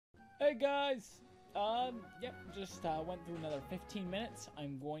Hey guys! Yep, just went through another 15 minutes.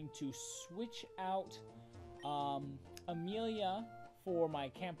 I'm going to switch out Amelia for my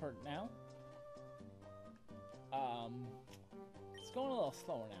camper now. It's going a little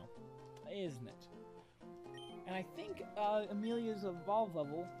slower now, isn't it? And I think Amelia's evolve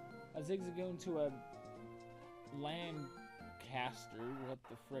level, a Zigzagoon to a Lancaster, what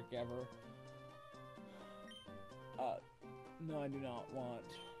the frick ever. No, I do not want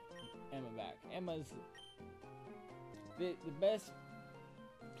Emma back. Emma's the best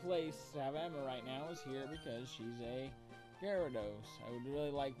place to have Emma right now is here because she's a Gyarados. I would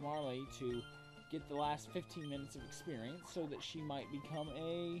really like Marley to get the last 15 minutes of experience so that she might become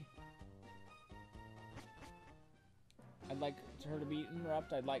a... I'd like her to be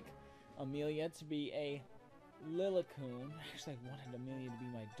Interrupt. I'd like Amelia to be a Lilycoon. Actually, I wanted Amelia to be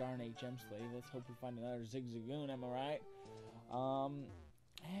my darn HM slave. Let's hope we find another Zigzagoon, am I right?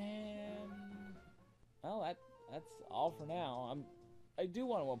 And well, that's all for now. I do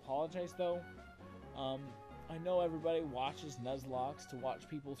want to apologize though. I know everybody watches Nuzlocke to watch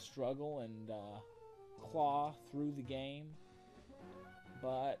people struggle and claw through the game,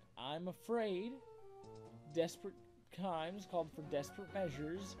 but I'm afraid desperate times called for desperate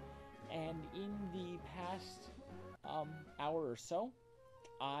measures, and in the past hour or so,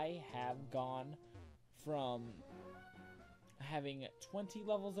 I have gone from having 20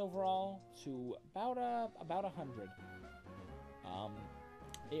 levels overall to about 100.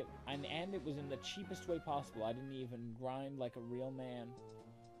 And it was in the cheapest way possible. I didn't even grind like a real man.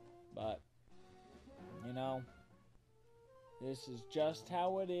 But you know, this is just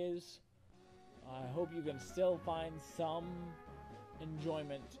how it is. I hope you can still find some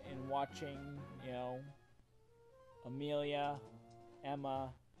enjoyment in watching, you know, Amelia,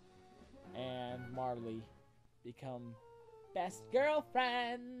 Emma, and Marley become best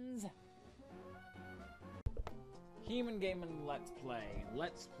girlfriends. Human Gaming Let's Play.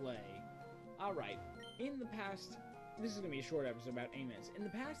 Alright, in the past, this is going to be a short episode, about 8 minutes. In the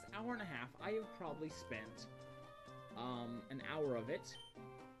past hour and a half, I have probably spent an hour of it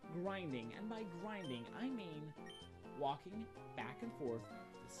grinding. And by grinding, I mean walking back and forth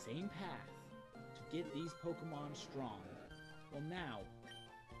the same path to get these Pokemon strong. Well now,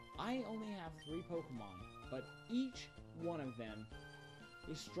 I only have 3 Pokemon, but each one of them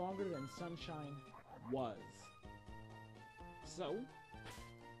is stronger than Sunshine was. So,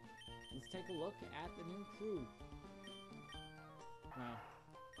 let's take a look at the new crew. Wow.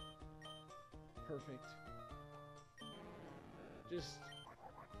 Perfect. Just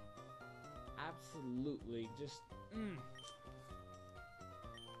absolutely just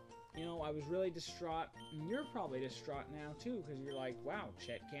You know, I was really distraught, and you're probably distraught now too, because you're like, wow,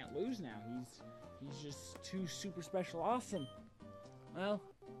 Chet can't lose now. He's just too super special awesome. Well,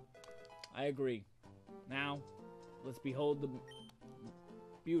 I agree. Now, let's behold the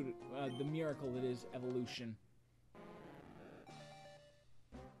beauty, the miracle that is evolution.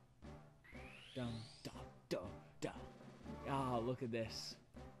 Dum dum dum dum. Ah, look at this.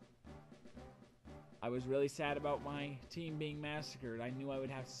 I was really sad about my team being massacred. I knew I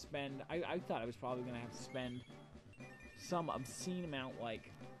would have to spend... I thought I was probably going to have to spend some obscene amount,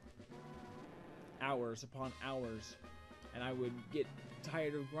 like hours upon hours, and I would get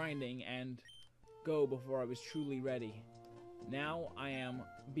tired of grinding and go before I was truly ready. Now I am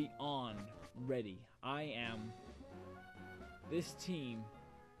beyond ready. I am this team.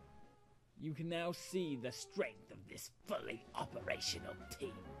 You can now see the strength of this fully operational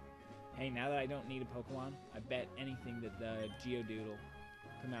team. Hey, now that I don't need a Pokemon, I bet anything that the Geodude will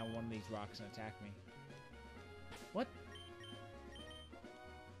come out of one of these rocks and attack me. What?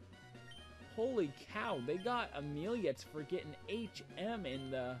 Holy cow, they got Amelia for getting HM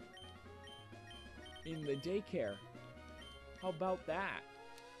in the daycare. How about that?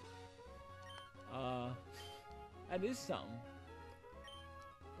 That is something.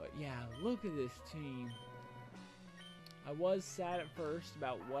 But yeah, look at this team. I was sad at first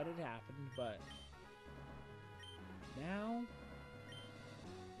about what had happened, but now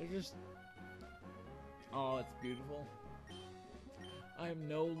they're just... Oh, it's beautiful. I am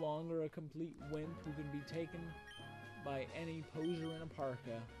no longer a complete wimp who can be taken by any poser in a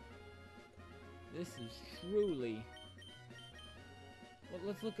parka. This is truly... Well,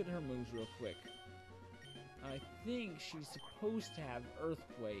 let's look at her moves real quick. I think she's supposed to have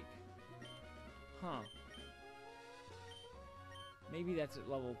Earthquake. Huh. Maybe that's at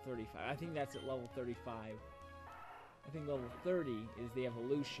level 35. I think that's at level 35. I think level 30 is the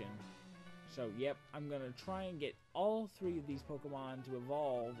evolution. So, yep, I'm going to try and get all 3 of these Pokemon to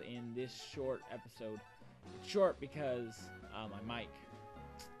evolve in this short episode. It's short because my mic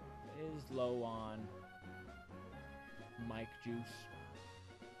low on mic juice.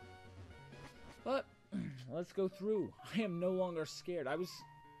 But let's go through. I am no longer scared. I was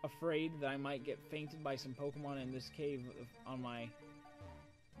afraid that I might get fainted by some Pokemon in this cave on my...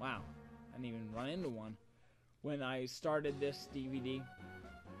 Wow, I didn't even run into one when I started this DVD.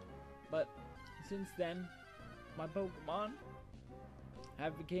 But since then, my Pokemon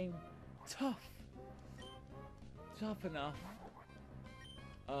have become tough. Tough enough.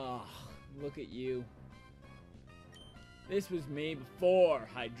 Ugh, look at you. This was me before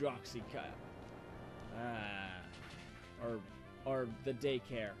Hydroxycut. Or the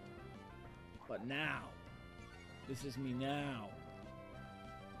daycare. But now, this is me now.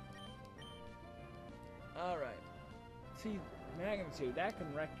 Alright. See, Magnitude, that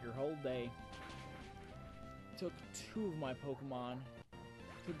can wreck your whole day. Took 2 of my Pokemon.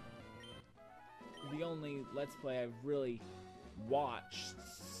 Took the only Let's Play I've really watched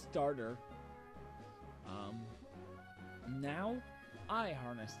starter. Now, I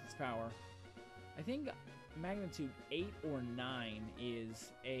harness its power. I think Magnitude 8 or 9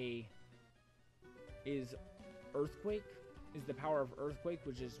 is Earthquake, is the power of Earthquake,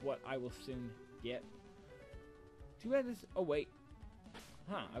 which is what I will soon get. Too bad this... Oh, wait.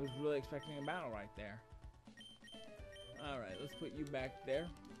 Huh, I was really expecting a battle right there. Alright, let's put you back there.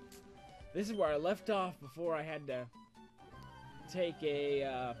 This is where I left off before I had to take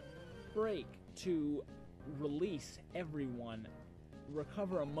a break to release everyone,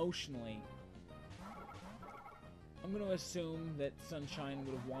 recover emotionally. I'm going to assume that Sunshine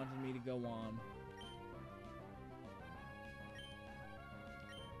would have wanted me to go on.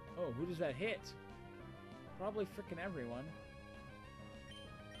 Oh, who does that hit? Probably frickin' everyone.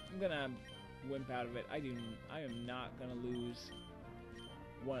 I'm gonna wimp out of it. I am not gonna lose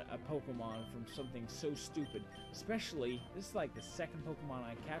a Pokemon from something so stupid. Especially, this is like the 2nd Pokemon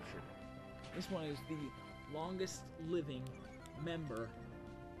I captured. This one is the longest living member.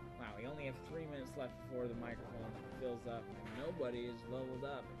 Wow, we only have 3 minutes left before the microphone fills up, and nobody is leveled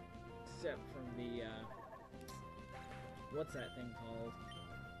up except from the what's that thing called?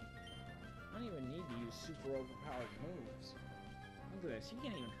 I don't even need to use super overpowered moves. Look at this, you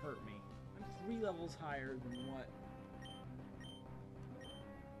can't even hurt me. I'm 3 levels higher than what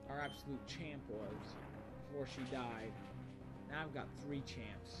our absolute champ was before she died. Now I've got 3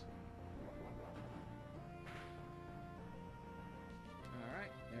 champs.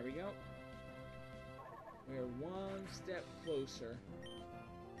 Alright, there we go. We are 1 step closer.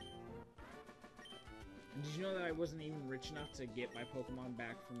 And did you know that I wasn't even rich enough to get my Pokemon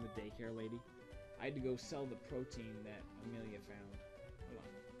back from the daycare lady? I had to go sell the protein that Amelia found.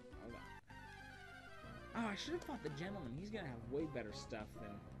 Hold on. Oh, I should have fought the gentleman. He's gonna have way better stuff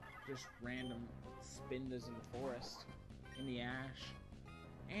than just random Spindas in the forest, in the ash.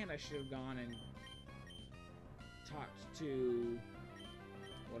 And I should have gone and talked to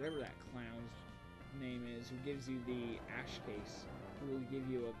whatever that clown's name is, who gives you the ash case, who will give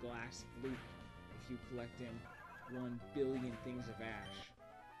you a glass flute if you collect him 1 billion things of ash.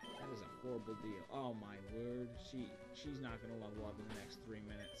 That is a horrible deal. Oh my word, she's not gonna level up in the next 3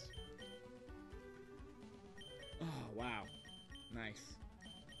 minutes. Oh wow, nice.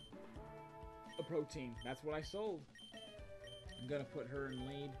 A protein, that's what I sold. I'm gonna put her in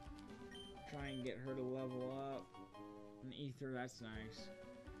lead, try and get her to level up. An ether, that's nice.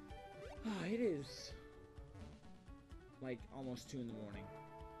 Oh, it is like almost 2 in the morning.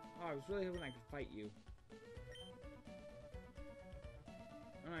 Oh, I was really hoping I could fight you.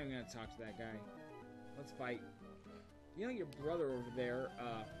 I'm not even gonna talk to that guy. Let's fight. You know your brother over there,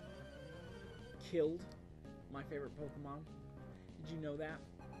 killed my favorite Pokemon? Did you know that?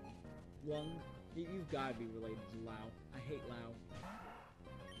 Lung? You've gotta be related to Lao. I hate Lao.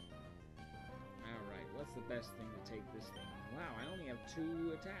 Alright, what's the best thing to take this thing? Wow, I only have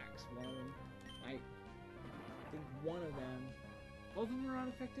 2 attacks. One of them, I think one of them... Both of them are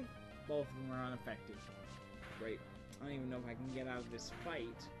ineffective? Both of them are ineffective. Great. I don't even know if I can get out of this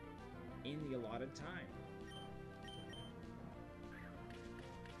fight in the allotted time.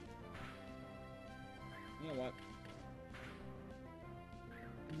 You know what?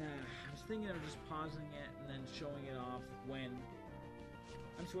 Nah, I was thinking of just pausing it and then showing it off when...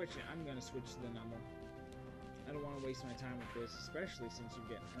 I'm switching. I'm going to switch to the number. I don't want to waste my time with this, especially since you're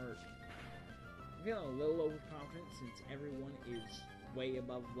getting hurt. I'm feeling a little overconfident since everyone is way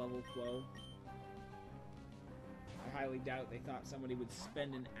above level 12. I highly doubt they thought somebody would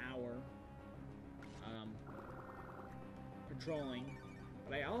spend an hour patrolling,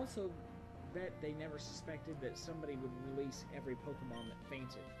 but I also bet they never suspected that somebody would release every Pokemon that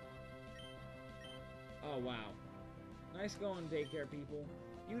fainted. Oh wow. Nice going, daycare people.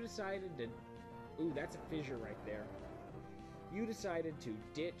 You decided to... Ooh, that's a fissure right there. You decided to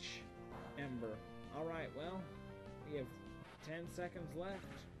ditch Ember. Alright, well, we have 10 seconds left.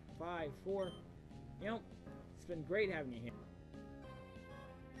 5, 4... You know, it's been great having you here.